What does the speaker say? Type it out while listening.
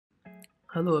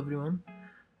Hello everyone.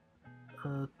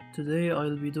 Today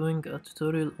I'll be doing a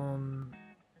tutorial on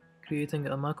creating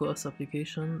a macOS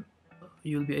application.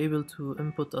 You'll be able to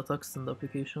input a text in the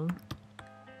application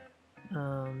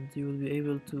and you will be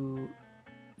able to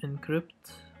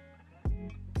encrypt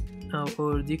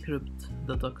or decrypt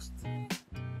the text.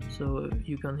 So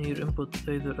you can here input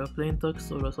either a plain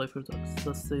text or a cipher text.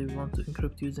 Let's say we want to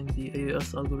encrypt using the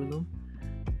AES algorithm.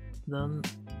 Then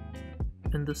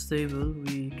in this table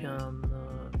we can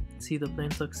see the plain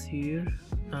text here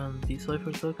and the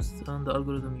cipher text and the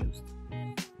algorithm used.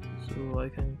 So I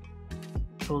can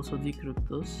also decrypt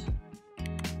this.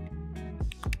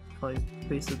 If I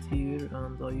paste it here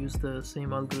and I use the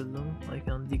same algorithm, I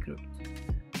can decrypt.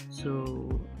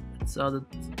 So it's added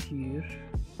here.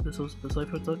 This was the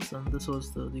cipher text and this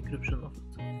was the decryption of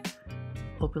it.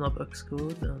 Open up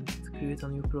Xcode and create a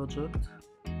new project.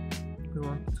 We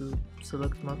want to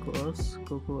select macOS,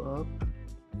 Cocoa app,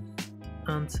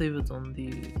 and save it on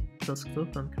the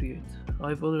desktop and create.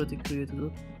 I've already created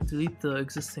it. Delete the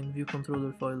existing view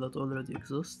controller file that already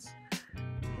exists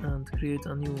and create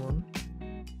a new one.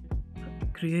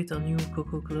 Create a new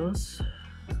Cocoa class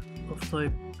of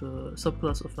type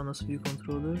subclass of NS view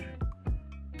controller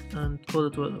and call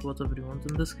it whatever you want.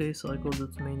 In this case I called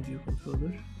it main view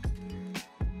controller.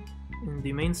 In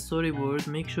the main storyboard,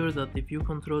 make sure that the view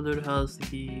controller has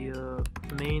the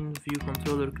main view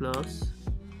controller class.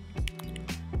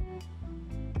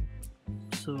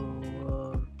 So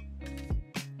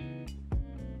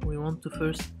we want to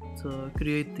first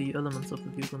create the elements of the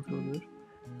view controller.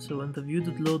 So in the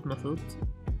view.load method,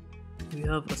 we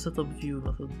have a setup view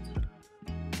method.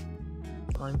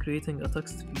 I'm creating a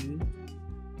text field.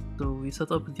 So we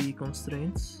set up the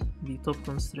constraints, the top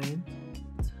constraint,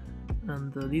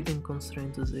 and the leading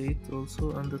constraint is 8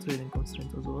 also, and the trailing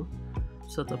constraint as well.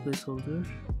 Set a placeholder.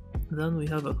 Then we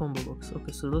have a combo box.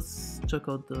 Okay, so let's check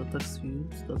out the text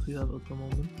fields that we have at the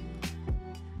moment.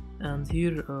 And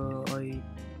here I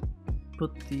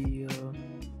put the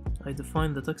I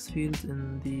define the text field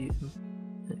in the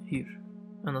here,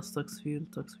 and as text field.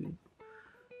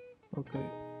 Okay,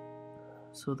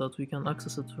 so that we can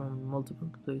access it from multiple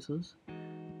places.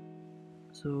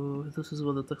 So this is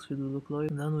what the text field will look like.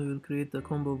 And then we will create the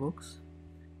combo box,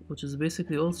 which is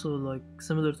basically also like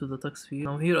similar to the text field.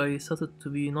 Now here I set it to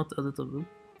be not editable,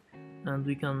 and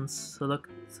we can select,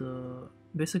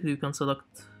 basically you can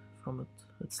select from it.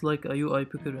 It's like a UI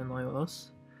picker in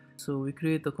iOS. So we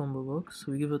create the combo box,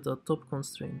 we give it a top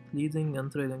constraint, leading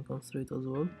and trailing constraint as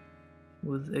well,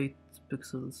 with 8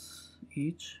 pixels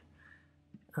each.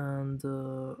 And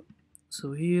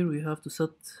so here we have to set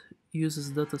uses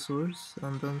data source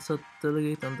and then set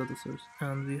delegate and data source,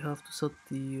 and we have to set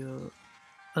the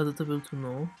editable to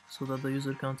no, so that the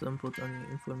user can't input any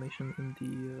information in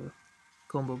the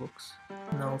combo box.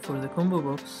 Now for the combo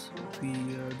box, we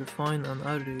define an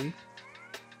array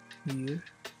here,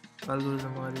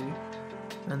 algorithm array,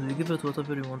 and we give it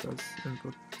whatever we want as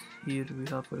input. Here we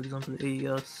have, for example,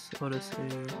 AES,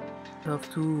 RSA. We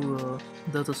have two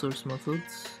data source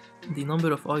methods. The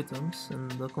number of items in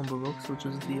the combo box, which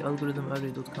is the algorithm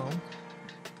array.count,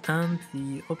 and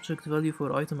the object value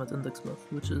for item at index path,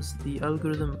 which is the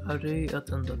algorithm array at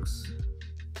index.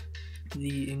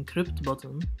 The encrypt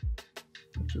button,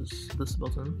 which is this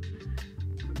button,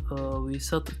 we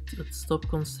set its top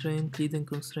constraint, leading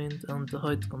constraint, and the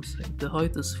height constraint. The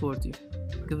height is 40.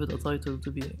 Give it a title to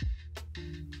be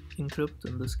encrypt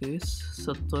in this case,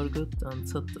 set target, and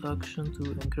set action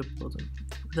to encrypt button.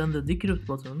 Then the decrypt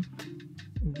button,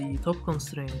 the top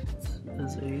constraint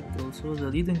is 8 also, the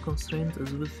leading constraint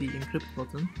is with the encrypt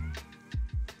button,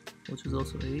 which is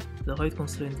also 8, the height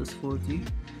constraint is 40,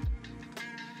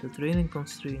 the trailing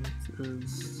constraint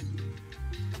is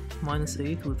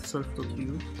 -8 with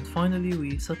self.view, and finally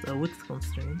we set a width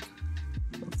constraint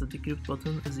of the decrypt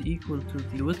button is equal to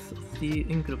the width of the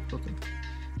encrypt button.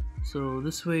 So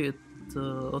this way it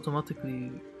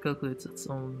automatically calculates its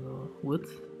own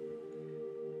width,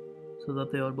 so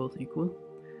that they are both equal.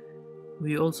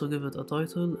 We also give it a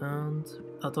title and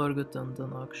a target and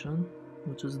an action,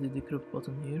 which is the decrypt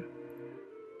button here.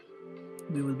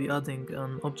 We will be adding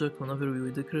an object whenever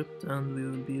we decrypt, and we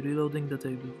will be reloading the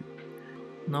table view.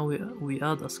 Now we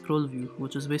add a scroll view,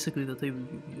 which is basically the table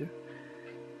view here.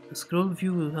 The scroll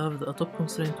view will have a top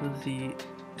constraint with the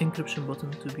encryption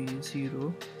button to be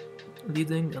 0,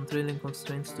 leading and trailing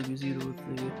constraints to be 0 with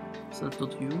the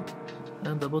self.view,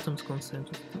 and the bottom's constraint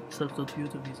with self.view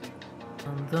to be 0.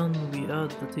 And then we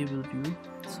add the table view.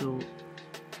 So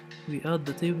we add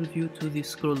the table view to the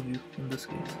scroll view in this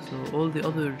case. So all the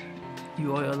other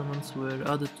UI elements were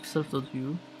added to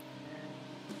self.view,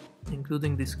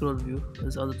 including the scroll view,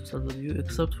 is added to set the view,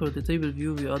 except for the table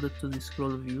view we add it to the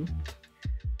scroll view.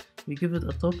 We give it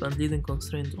a top and leading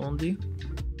constraint only.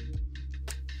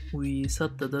 We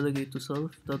set the delegate to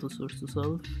self, data source to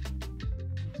self.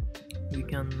 We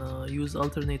can use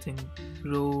alternating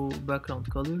row background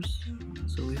colors,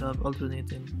 so we have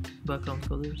alternating background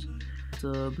colors.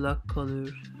 The black color,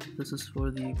 this is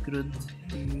for the grid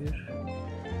here,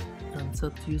 and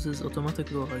set uses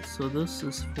automatic row height, so this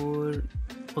is for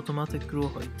automatic row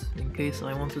height in case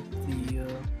I wanted the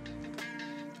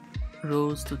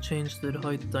rows to change their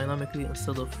height dynamically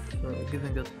instead of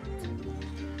giving it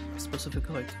a specific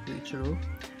height for each row.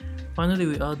 Finally,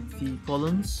 we add the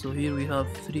columns, so here we have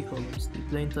 3 columns: the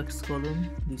plaintext column,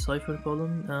 the Cipher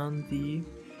column, and the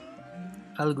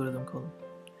algorithm column.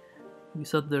 We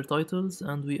set their titles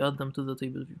and we add them to the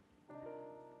table view.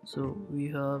 So we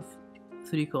have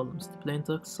 3 columns: the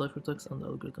plaintext, ciphertext, and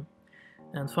algorithm.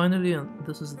 And finally, and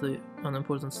this is an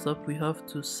important step, we have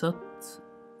to set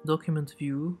document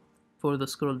view for the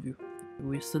scroll view.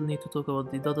 We still need to talk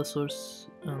about the data source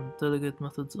and delegate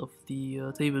methods of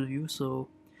the table view. So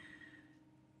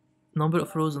number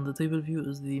of rows in the table view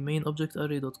is the main object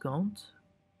array.count.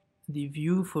 The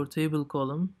view for table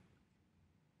column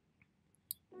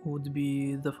would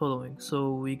be the following.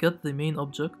 So we get the main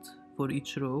object for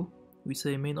each row. We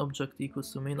say main object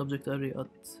equals to main object array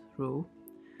at row.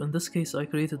 In this case, I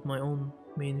created my own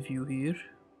main view here.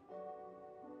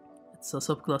 It's a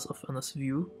subclass of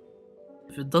NSView.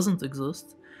 If it doesn't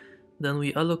exist, then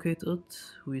we allocate it,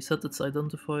 we set its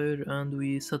identifier, and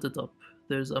we set it up.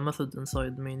 There's a method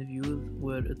inside main view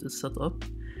where it is set up.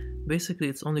 Basically,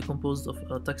 it's only composed of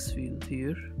a text field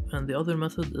here, and the other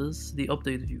method is the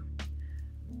update view,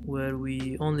 where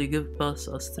we only pass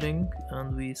a string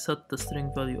and we set the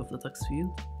string value of the text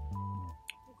field.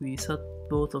 We set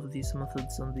both of these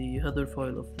methods in the header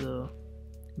file of the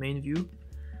main view.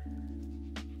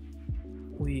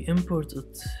 We import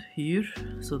it here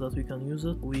so that we can use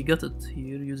it. We get it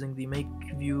here using the make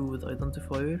view with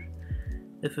identifier.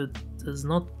 If it is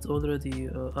not already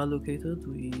allocated,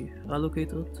 we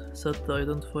allocate it, set the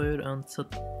identifier, and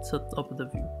set up the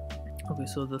view. Okay,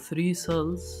 so the 3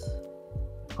 cells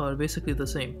are basically the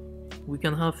same. We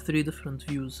can have 3 different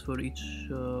views for each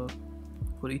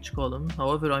column.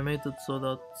 However, I made it so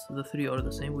that the 3 are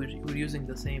the same. We're using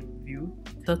the same view.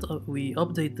 We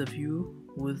update the view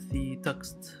with the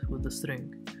text, with the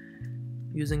string,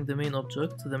 using the main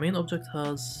object. The main object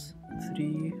has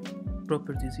 3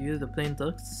 properties here: the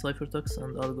plaintext, ciphertext,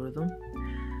 and algorithm.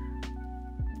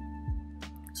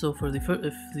 So for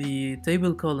if the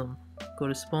table column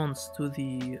corresponds to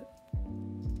the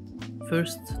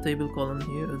first table column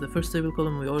here, the first table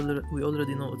column we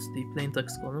already know it's the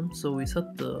plaintext column, so we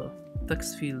set the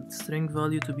text field string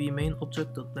value to be main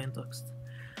object.plaintext.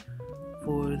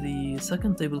 For the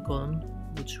second table column,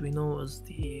 which we know is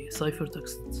the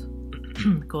ciphertext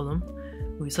column,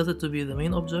 we set it to be the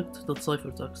main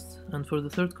object.ciphertext, and for the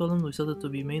third column we set it to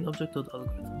be main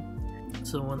object.algorithm.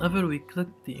 So whenever we click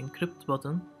the encrypt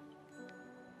button,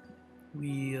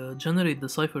 we generate the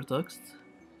ciphertext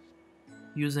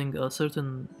using a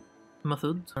certain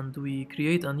method, and we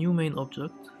create a new main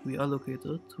object. We allocate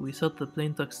it. We set the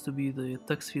plaintext to be the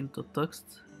text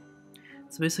field.text.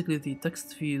 It's basically the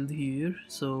text field here.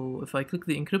 So if I click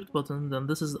the encrypt button, then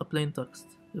this is a plaintext.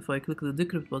 If I click the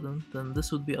decrypt button, then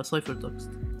this would be a ciphertext.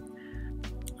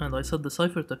 And I set the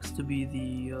ciphertext to be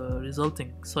the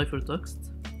resulting ciphertext.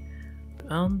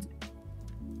 And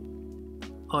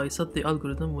I set the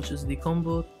algorithm, which is the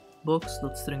combo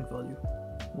box.string value,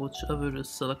 whichever is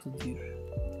selected here.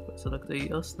 If I select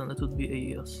AES, then it would be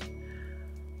AES.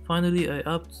 Finally, I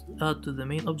add to the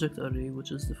main object array,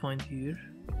 which is defined here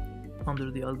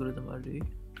under the algorithm array.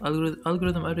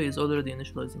 Algorithm array is already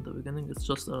initialized in the beginning. It's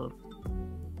just an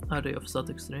array of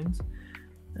static strings,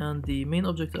 and the main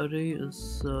object array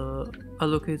is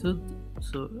allocated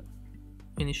so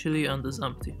initially and is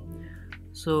empty.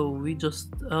 So we just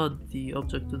add the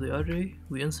object to the array.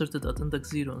 We insert it at index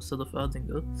 0 instead of adding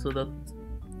it, so that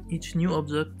each new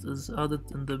object is added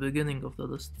in the beginning of the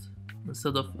list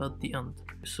instead of at the end.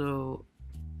 So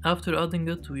after adding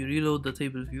it, we reload the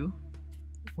table view.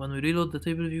 When we reload the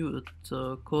table view,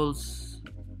 it calls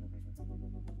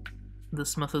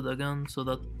this method again so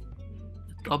that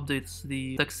it updates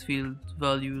the text field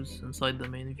values inside the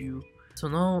main view. So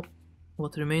now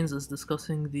what remains is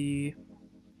discussing the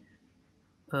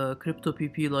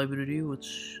CryptoPP library,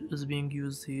 which is being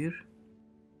used here.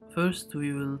 First,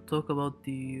 we will talk about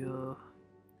the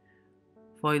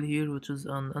file here, which is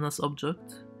an NS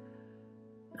object,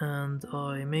 and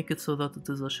I make it so that it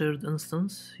is a shared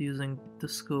instance using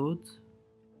this code.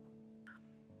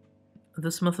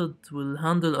 This method will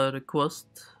handle a request,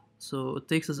 so it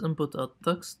takes as input a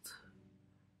text,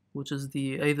 which is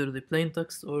either the plain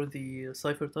text or the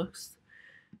ciphertext,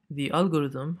 the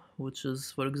algorithm, which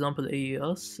is for example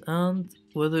AES, and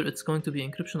whether it's going to be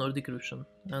encryption or decryption,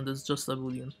 and it's just a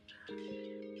boolean.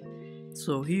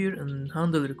 So here in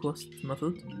handle request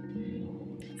method,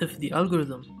 if the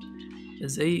algorithm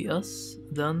is AES,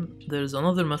 then there's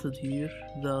another method here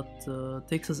that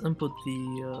takes as input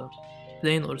the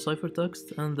plain or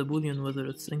ciphertext and the boolean whether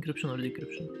it's encryption or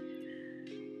decryption.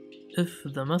 If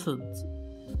the method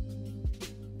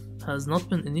has not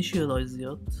been initialized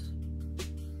yet,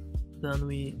 then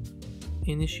we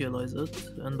initialize it,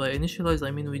 and by initialize I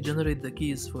mean we generate the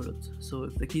keys for it. So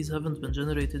if the keys haven't been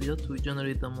generated yet, we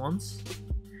generate them once.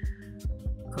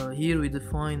 Here we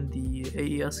define the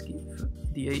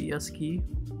AES key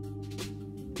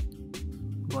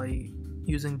by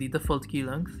using the default key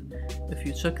length. If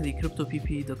you check the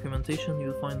CryptoPP documentation,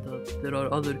 you'll find that there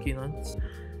are other key lengths,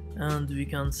 and we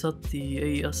can set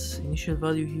the AES initial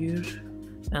value here,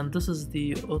 and this is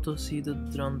the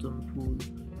auto-seeded random pool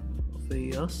of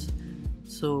AES.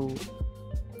 So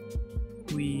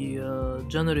we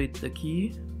generate the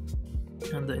key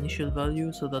and the initial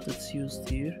value so that it's used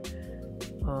here.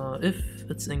 If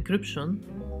it's encryption,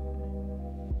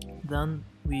 then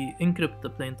we encrypt the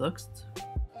plaintext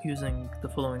using the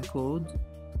following code,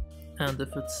 and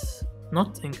if it's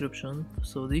not encryption,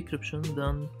 so decryption,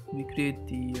 then we create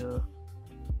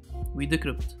we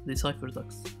decrypt the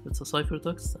ciphertext. It's a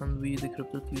ciphertext and we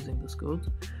decrypt it using this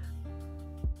code.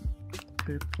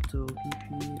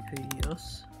 CryptoPP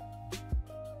AES.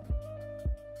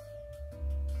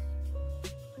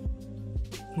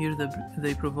 Here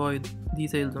they provide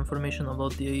detailed information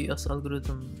about the AES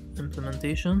algorithm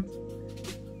implementation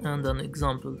and an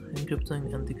example,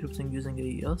 encrypting and decrypting using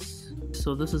AES.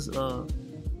 So this is a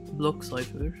block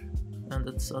cipher and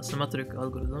it's a symmetric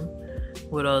algorithm,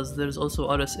 whereas there's also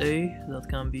RSA that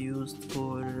can be used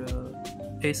for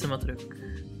asymmetric.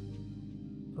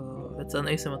 It's an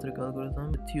asymmetric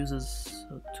algorithm. It uses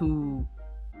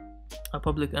a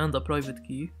public and a private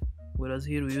key, whereas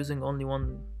here we're using only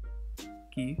one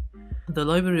key. The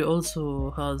library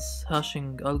also has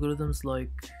hashing algorithms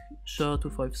like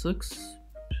SHA-256.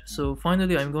 So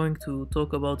finally I'm going to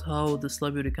talk about how this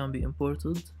library can be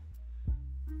imported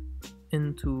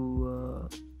into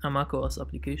a macOS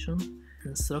application.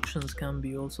 Instructions can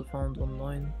be also found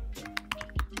online.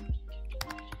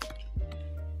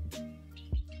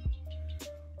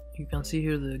 You can see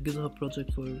here the GitHub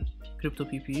project for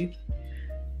CryptoPP.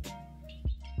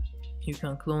 You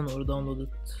can clone or download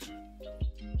it.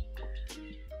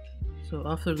 So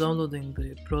after downloading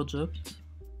the project,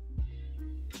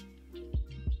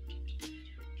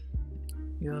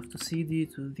 you have to cd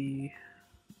to the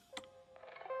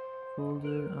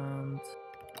folder, and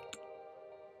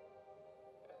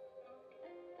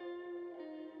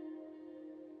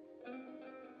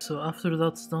so after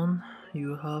that's done,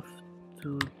 you have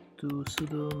to do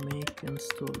sudo make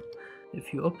install.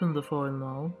 If you open the file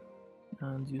now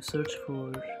and you search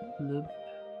for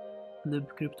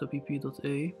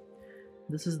libcryptopp.a,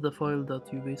 this is the file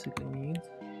that you basically need.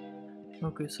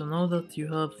 Okay, so now that you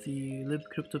have the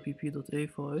libcryptopp.a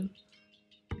file,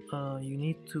 you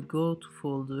need to go to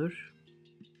folder,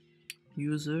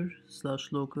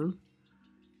 user/local,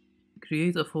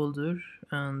 create a folder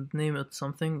and name it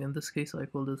something. In this case I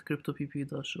called it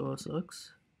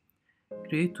CryptoPP-OSX.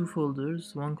 Create two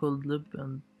folders, one called lib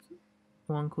and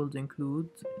one called include.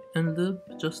 In lib,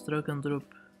 just drag and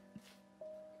drop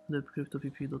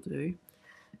libcryptopp.a.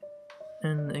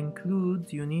 In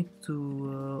include, you need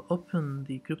to open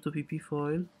the CryptoPP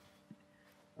file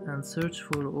and search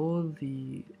for all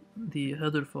the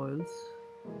header files.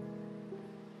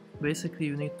 Basically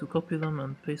you need to copy them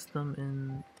and paste them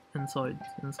inside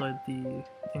the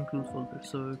include folder.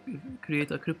 So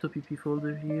create a CryptoPP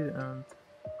folder here and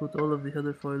put all of the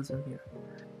header files in here.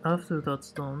 After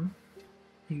that's done,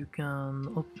 you can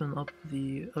open up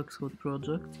the Xcode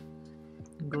project,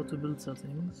 go to build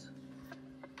settings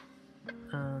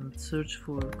and search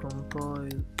for compile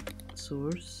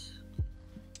source,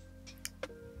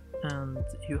 and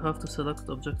you have to select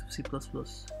Objective-C++.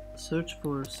 Search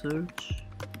for search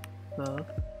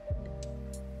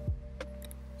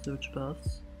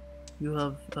paths. You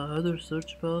have a header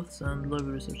search paths and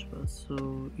library search paths,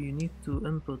 so you need to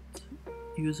input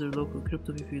user local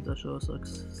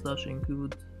CryptoPP-OSX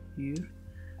 /include here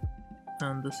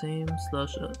and the same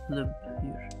 /lib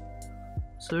here.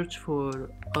 Search for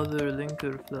other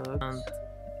linker flags and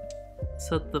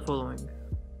set the following.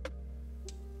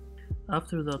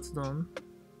 After that's done,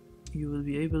 you will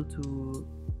be able to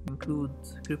include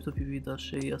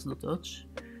CryptoPP-AES.h.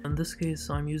 In this case,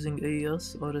 I'm using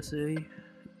AES, RSA,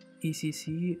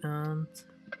 ECC, and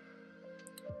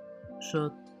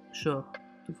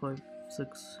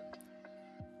SHA-256,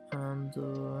 and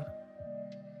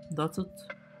that's it.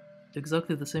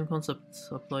 Exactly the same concepts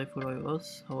apply for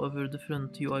iOS, however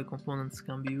different UI components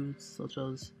can be used, such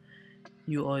as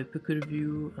UI picker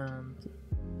view and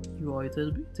UI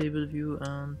table view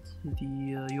and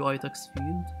the UI text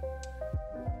field.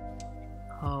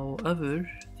 However,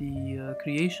 the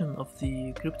creation of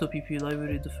the CryptoPP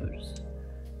library differs,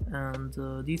 and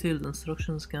detailed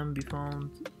instructions can be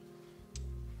found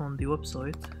on the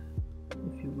website.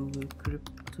 If you Google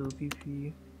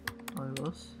CryptoPP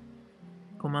iOS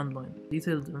command line,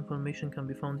 detailed information can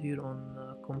be found here on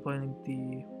compiling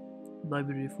the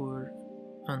library for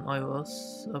an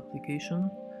iOS application.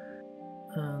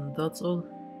 And that's all.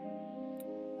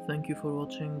 Thank you for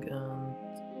watching and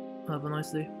have a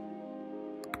nice day.